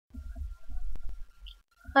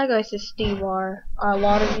Hi guys, it's Steve R. A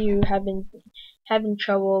lot of you have been having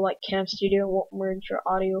trouble like CamStudio won't merge your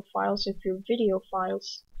audio files with your video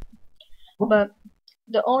files. But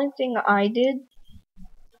the only thing I did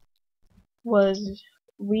was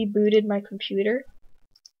rebooted my computer.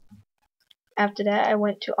 After that I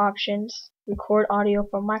went to options, record audio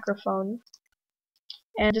from microphone,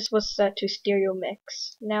 and this was set to stereo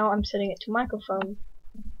mix. Now I'm setting it to microphone.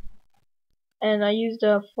 And I used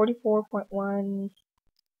a 44.1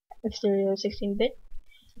 with stereo 16-bit.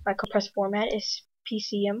 My compressed format is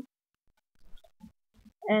PCM.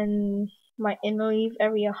 And my in-leave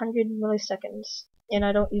every 100 milliseconds, and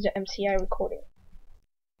I don't use an MCI recording.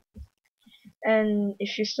 And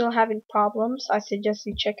if you're still having problems, I suggest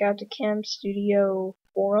you check out the CamStudio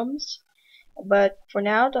forums. But for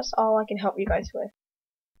now, that's all I can help you guys with.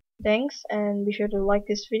 Thanks, and be sure to like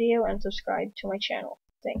this video and subscribe to my channel.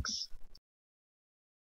 Thanks.